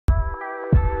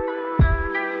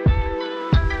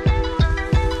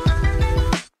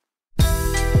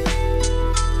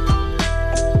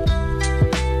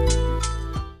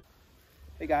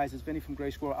guys, it's Vinny from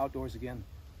Gray Squirrel Outdoors again.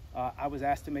 I was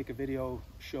asked to make a video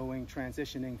showing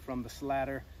transitioning from the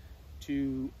Sladder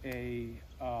to a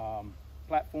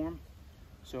platform,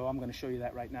 so I'm going to show you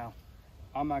that right now.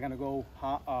 I'm not going to go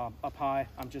up high.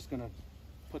 I'm just going to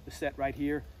put the set right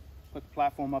here, put the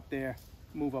platform up there,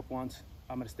 move up once.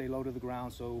 I'm going to stay low to the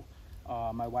ground so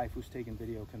my wife, who's taking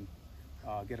video, can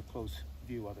get a close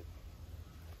view of it.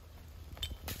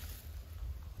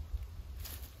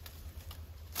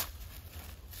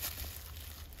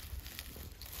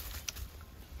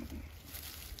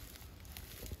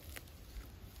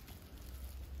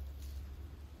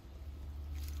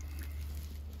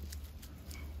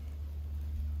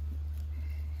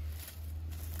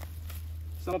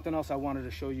 Something else I wanted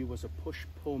to show you was a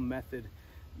push-pull method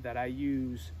that I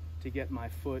use to get my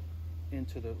foot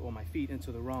into my feet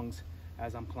into the rungs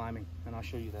as I'm climbing, and I'll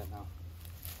show you that now.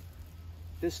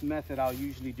 This method I'll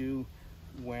usually do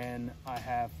when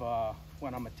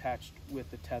when I'm attached with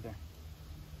the tether.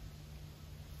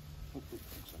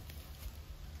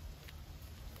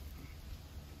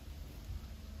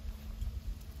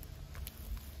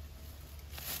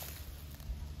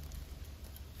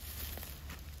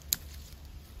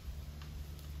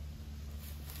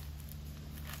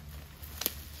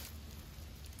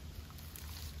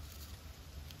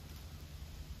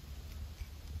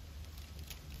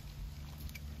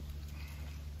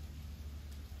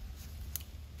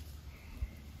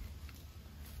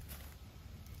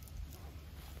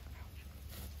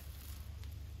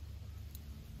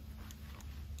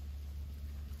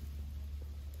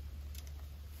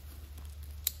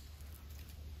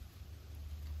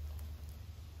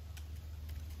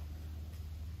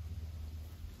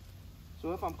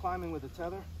 So if I'm climbing with a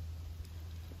tether,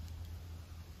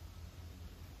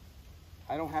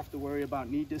 I don't have to worry about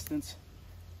knee distance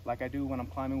like I do when I'm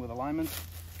climbing with alignment,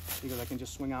 because I can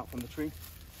just swing out from the tree.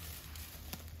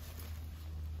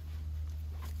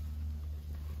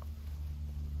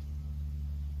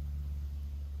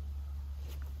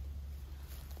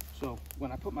 So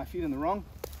when I put my feet in the rung,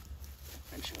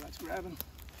 make sure that's grabbing.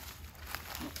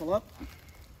 I'm gonna pull up.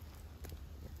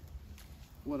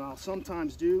 What I'll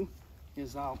sometimes do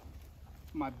is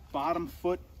my bottom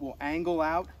foot will angle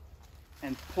out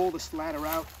and pull the sladder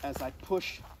out as I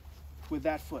push with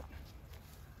that foot.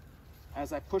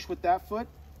 As I push with that foot,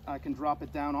 I can drop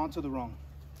it down onto the rung.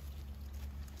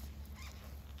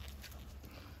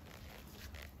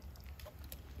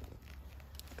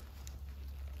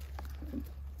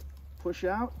 Push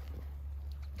out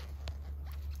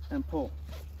and pull.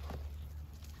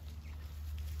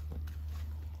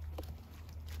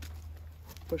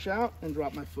 Push out and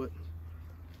drop my foot.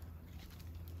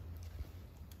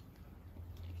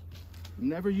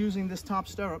 Never using this top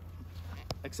stirrup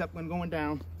except when going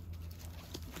down.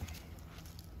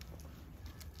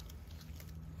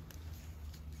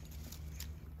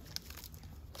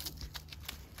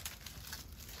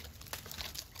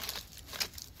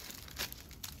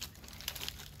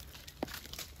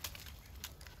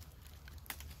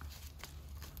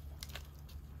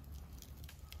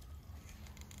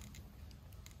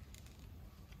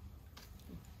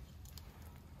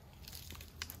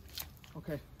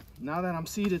 Okay, now that I'm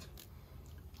seated,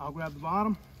 I'll grab the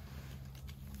bottom.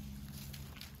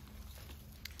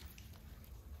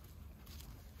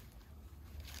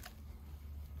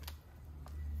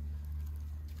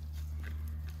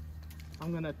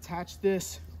 I'm gonna attach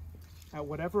this at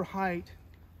whatever height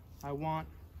I want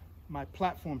my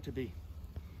platform to be,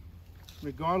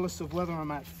 regardless of whether I'm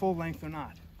at full length or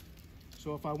not.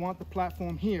 So if I want the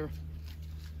platform here,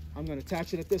 I'm gonna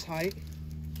attach it at this height,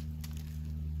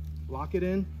 lock it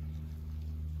in,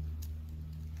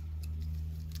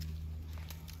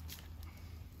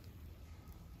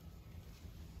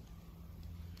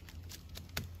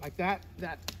 like that.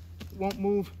 That won't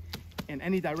move in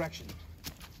any direction.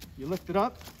 You lift it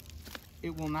up,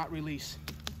 it will not release.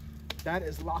 That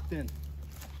is locked in.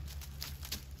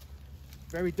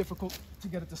 Very difficult to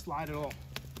get it to slide at all.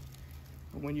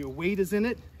 But when your weight is in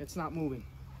it, it's not moving.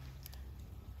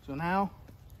 So now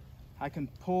I can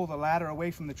pull the ladder away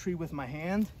from the tree with my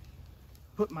hand,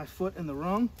 put my foot in the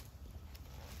rung,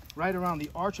 right around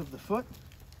the arch of the foot,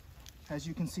 as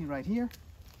you can see right here,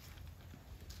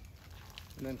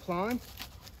 and then climb.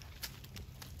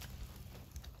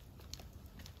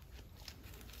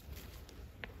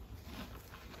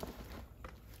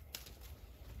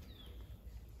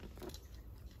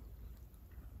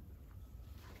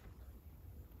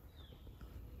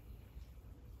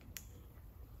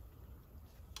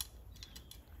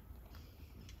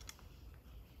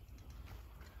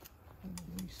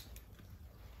 Release.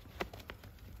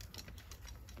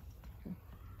 Okay.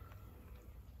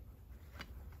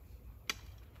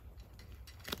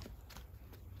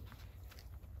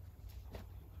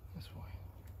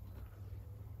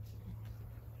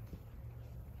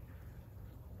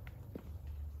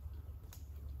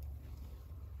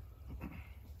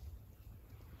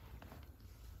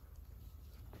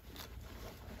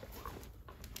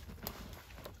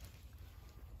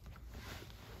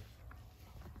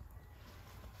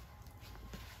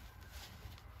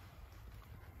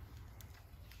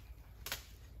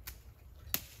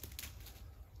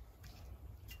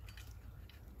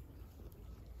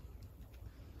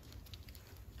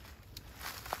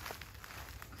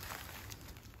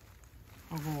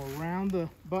 I'll go around the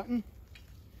button,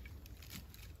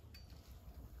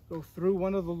 go through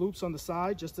one of the loops on the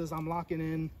side just as I'm locking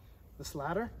in the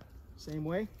sladder, same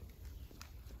way.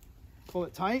 Pull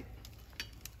it tight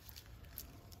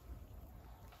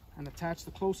and attach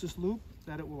the closest loop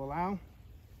that it will allow.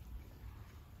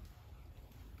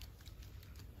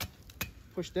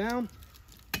 Push down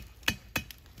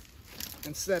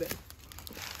and set it.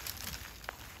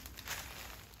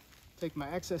 Take my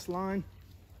excess line,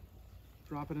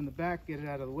 drop it in the back, get it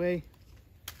out of the way.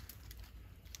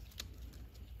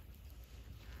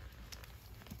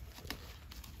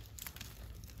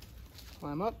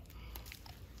 Climb up.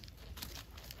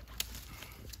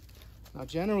 Now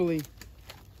generally,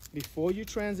 before you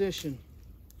transition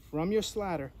from your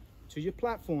sladder to your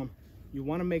platform, you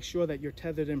want to make sure that you're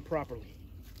tethered in properly.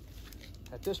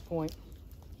 At this point,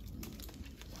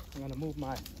 I'm going to move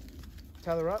my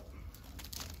tether up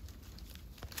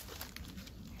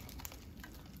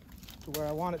to where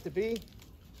I want it to be,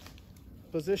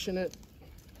 position it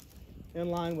in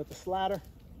line with the sladder,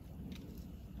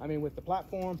 with the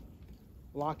platform,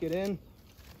 lock it in,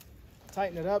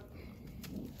 tighten it up,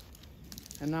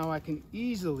 and now I can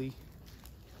easily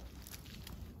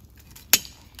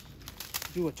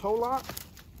do a toe lock,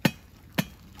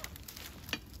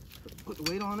 put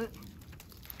the weight on it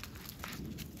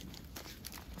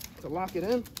to lock it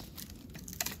in.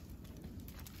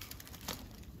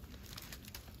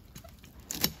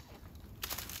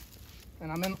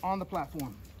 And I'm on the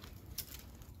platform.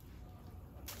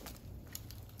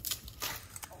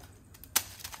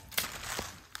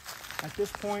 At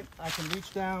this point, I can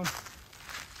reach down,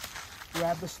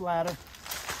 grab the sladder,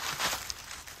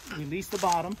 release the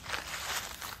bottom.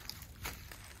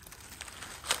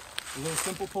 A little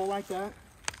simple pull like that.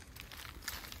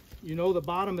 You know the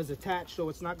bottom is attached, so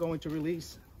it's not going to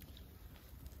release.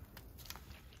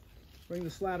 Bring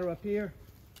the sladder up here.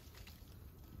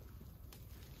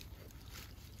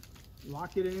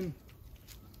 Lock it in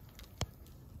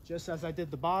just as I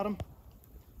did the bottom.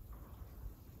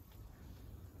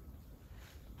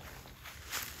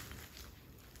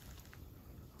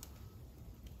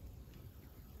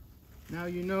 Now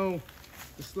you know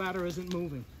the sladder isn't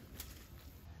moving.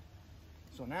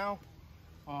 So now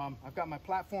I've got my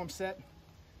platform set.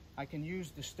 I can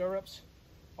use the stirrups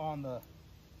on the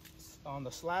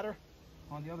sladder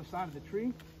on the other side of the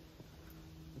tree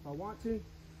if I want to.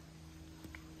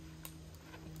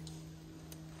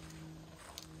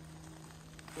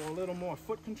 For a little more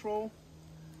foot control.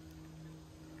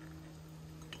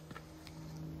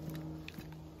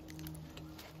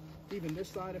 Even this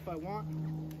side if I want,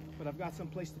 but I've got some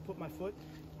place to put my foot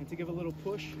and to give a little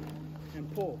push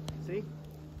and pull. See?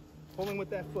 Pulling with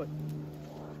that foot.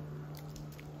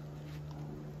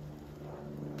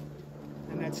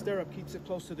 And that stirrup keeps it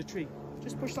close to the tree.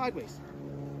 Just push sideways.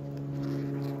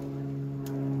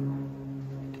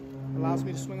 Allows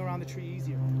me to swing around the tree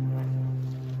easier.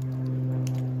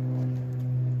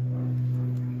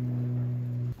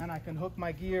 And I can hook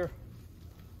my gear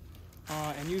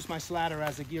and use my sladder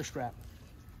as a gear strap.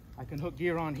 I can hook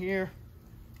gear on here,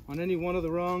 on any one of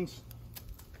the rungs,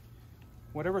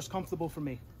 whatever's comfortable for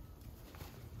me.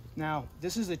 Now,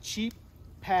 this is a cheap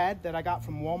pad that I got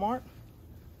from Walmart.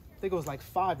 I think it was like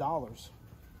 $5.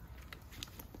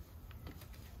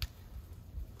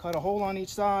 Cut a hole on each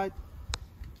side.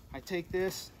 I take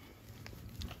this,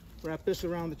 wrap this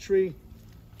around the tree.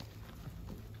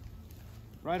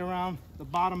 Right around the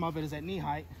bottom of it is at knee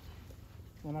height.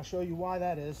 And I'll show you why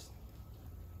that is.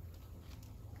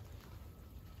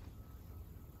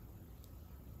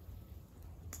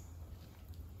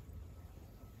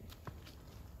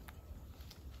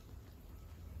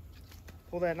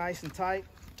 Pull that nice and tight,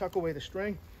 tuck away the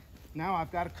string. Now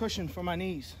I've got a cushion for my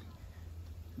knees.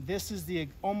 This is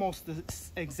almost the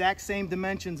exact same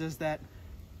dimensions as that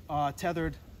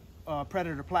tethered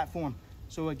Predator platform.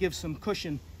 So it gives some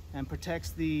cushion and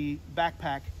protects the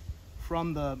backpack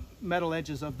from the metal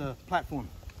edges of the platform.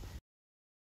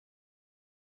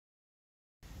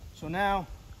 So now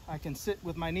I can sit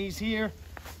with my knees here.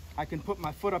 I can put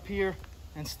my foot up here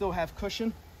and still have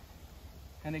cushion.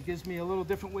 And it gives me a little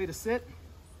different way to sit.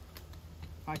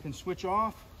 I can switch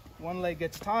off. One leg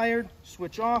gets tired,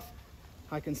 switch off.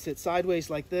 I can sit sideways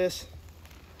like this,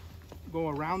 go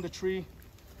around the tree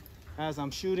as I'm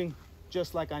shooting,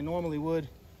 just like I normally would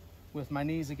with my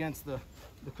knees against the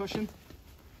cushion.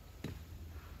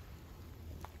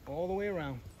 All the way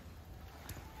around.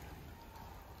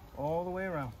 All the way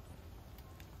around.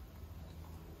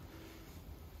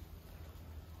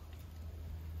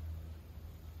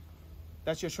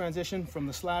 That's your transition from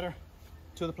the sladder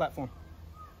to the platform.